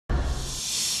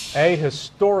A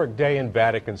historic day in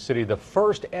Vatican City. The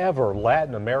first ever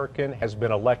Latin American has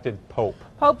been elected Pope.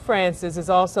 Pope Francis is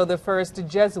also the first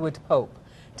Jesuit Pope.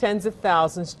 Tens of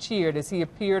thousands cheered as he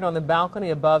appeared on the balcony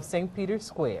above St. Peter's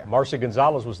Square. Marcy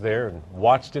Gonzalez was there and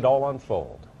watched it all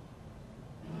unfold.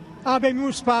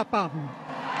 Habemus Papam.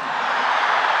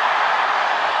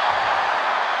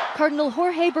 Cardinal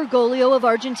Jorge Bergoglio of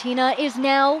Argentina is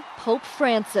now Pope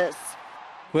Francis.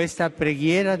 Reading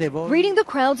the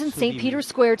crowds in St. Peter's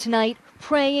Square tonight,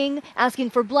 praying, asking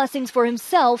for blessings for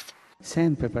himself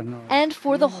and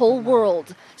for the whole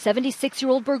world.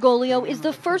 76-year-old Bergoglio is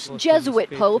the first Jesuit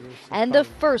Pope and the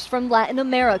first from Latin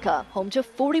America, home to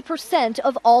 40%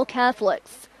 of all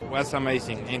Catholics. Was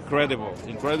amazing, incredible.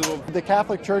 The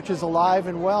Catholic Church is alive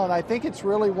and well, and I think it's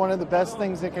really one of the best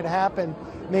things that could happen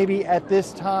maybe at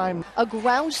this time. A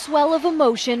groundswell of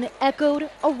emotion echoed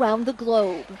around the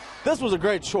globe. This was a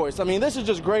great choice. I mean, this is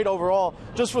just great overall,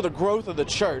 just for the growth of the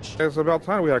church. It's about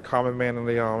time we had a common man in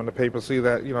the papacy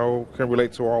that, can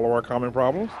relate to all of our common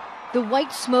problems. The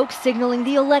white smoke signaling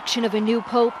the election of a new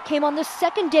pope came on the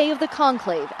second day of the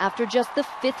conclave after just the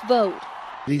fifth vote.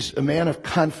 He's a man of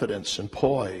confidence and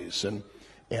poise,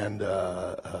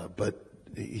 but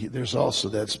there's also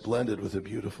that's blended with a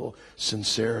beautiful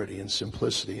sincerity and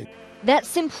simplicity. That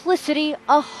simplicity,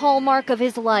 a hallmark of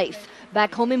his life.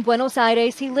 Back home in Buenos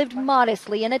Aires, he lived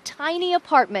modestly in a tiny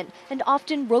apartment and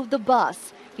often rode the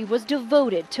bus. He was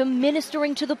devoted to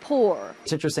ministering to the poor.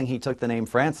 It's interesting he took the name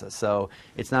Francis, so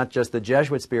it's not just the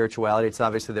Jesuit spirituality, it's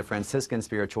obviously the Franciscan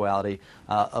spirituality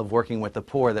of working with the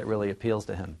poor that really appeals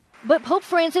to him. But Pope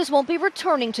Francis won't be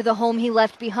returning to the home he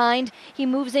left behind. He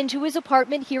moves into his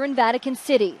apartment here in Vatican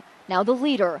City, now the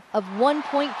leader of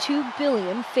 1.2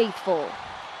 billion faithful.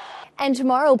 And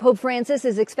tomorrow, Pope Francis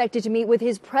is expected to meet with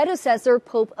his predecessor,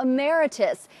 Pope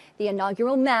Emeritus. The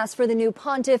inaugural Mass for the new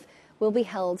pontiff will be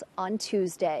held on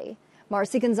Tuesday.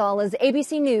 Marcy Gonzalez,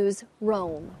 ABC News,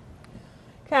 Rome.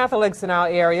 Catholics in our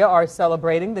area are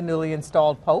celebrating the newly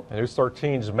installed Pope. News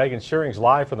 13's Megan Shearing's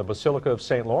live from the Basilica of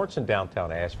St. Lawrence in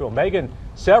downtown Asheville. Megan,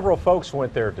 several folks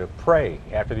went there to pray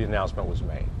after the announcement was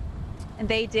made. And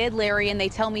they did, Larry, and they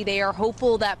tell me they are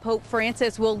hopeful that Pope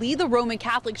Francis will lead the Roman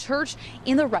Catholic Church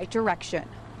in the right direction.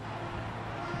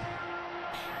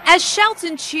 As shouts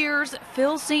and cheers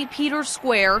fill St. Peter's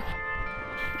Square,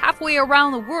 halfway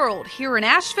around the world here in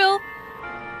Asheville,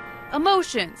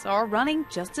 emotions are running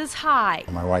just as high.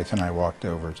 My wife and I walked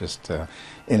over just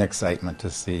in excitement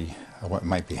to see what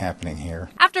might be happening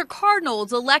here. After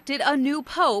cardinals elected a new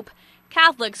pope,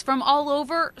 Catholics from all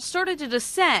over started to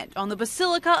descend on the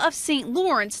Basilica of St.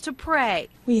 Lawrence to pray.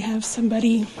 We have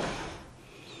somebody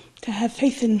to have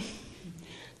faith in,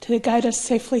 to guide us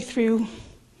safely through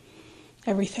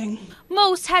everything.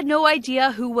 Most had no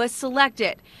idea who was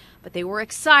selected, but they were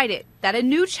excited that a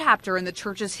new chapter in the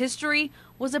church's history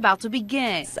was about to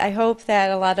begin. I hope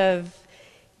that a lot of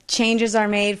changes are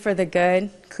made for the good,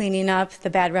 cleaning up the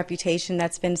bad reputation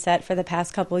that's been set for the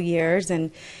past couple of years,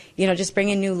 and just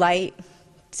bringing new light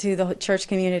to the church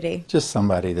community. Just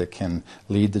somebody that can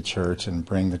lead the church and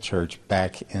bring the church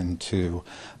back into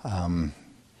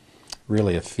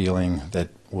really a feeling that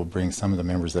will bring some of the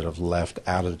members that have left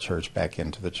out of the church back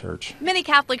into the church. Many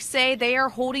Catholics say they are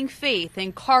holding faith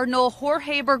in Cardinal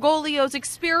Jorge Bergoglio's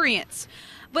experience,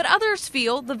 but others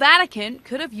feel the Vatican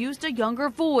could have used a younger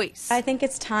voice. I think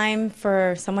it's time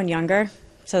for someone younger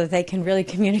so that they can really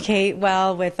communicate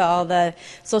well with all the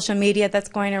social media that's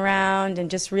going around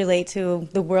and just relate to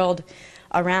the world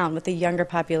around with the younger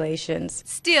populations.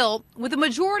 Still, with a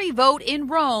majority vote in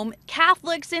Rome,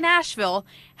 Catholics in Asheville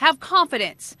have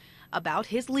confidence about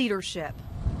his leadership.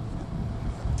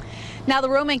 Now, the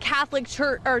Roman Catholic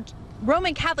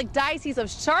Diocese of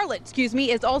Charlotte,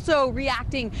 is also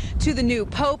reacting to the new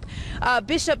pope.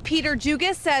 Bishop Peter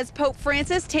Jugis says Pope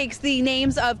Francis takes the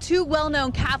names of two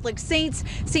well-known Catholic saints,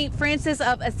 St. Francis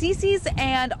of Assisi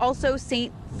and also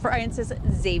St. Francis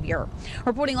Xavier.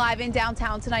 Reporting live in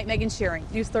downtown tonight, Megan Shearing,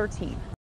 News 13.